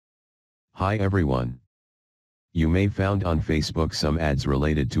Hi everyone. You may found on Facebook some ads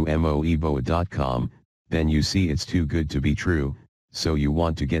related to Moeboa.com, then you see it's too good to be true, so you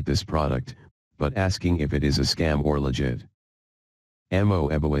want to get this product, but asking if it is a scam or legit.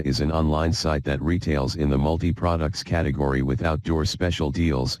 Moeboa is an online site that retails in the multi-products category with outdoor special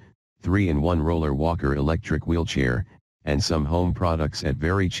deals, 3-in-1 roller walker electric wheelchair, and some home products at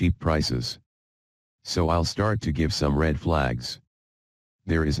very cheap prices. So I'll start to give some red flags.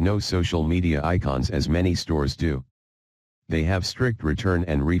 There is no social media icons as many stores do. They have strict return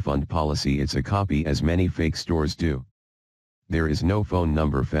and refund policy. It's a copy as many fake stores do. There is no phone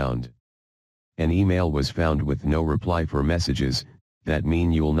number found. An email was found with no reply for messages, that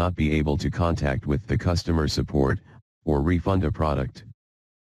mean you'll not be able to contact with the customer support, or refund a product.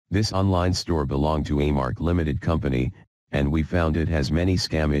 This online store belonged to Amark Limited Company, and we found it has many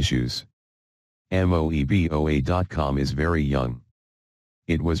scam issues. Moeboa.com is very young.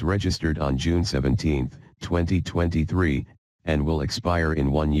 It was registered on June 17, 2023, and will expire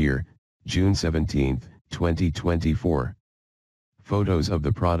in 1 year, June 17, 2024. Photos of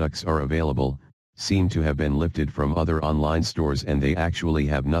the products are available, seem to have been lifted from other online stores and they actually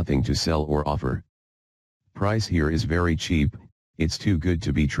have nothing to sell or offer. Price here is very cheap, it's too good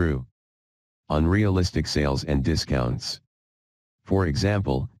to be true. Unrealistic sales and discounts. For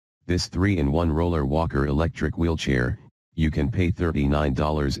example, this 3-in-1 roller walker electric wheelchair, you can pay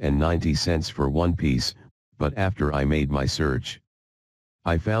 $39.90 for one piece, but after I made my search,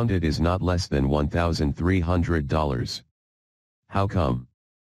 I found it is not less than $1,300. How come?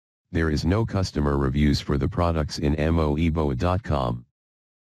 There is no customer reviews for the products in Moeboa.com.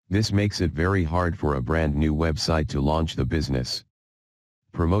 This makes it very hard for a brand new website to launch the business.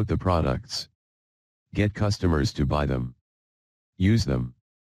 Promote the products. Get customers to buy them. Use them.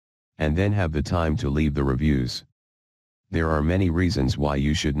 And then have the time to leave the reviews. There are many reasons why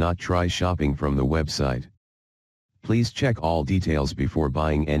you should not try shopping from the website. Please check all details before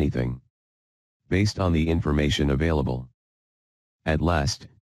buying anything, based on the information available. At last,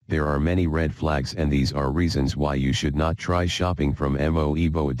 there are many red flags and these are reasons why you should not try shopping from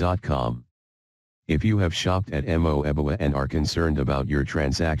Moeboa.com. If you have shopped at Moeboa and are concerned about your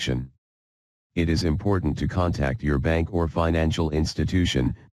transaction, it is important to contact your bank or financial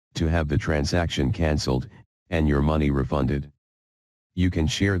institution, to have the transaction cancelled, and your money refunded. You can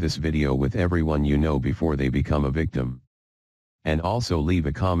share this video with everyone you know before they become a victim. And also leave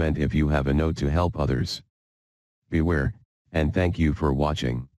a comment if you have a note to help others. Beware, and thank you for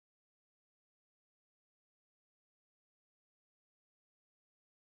watching.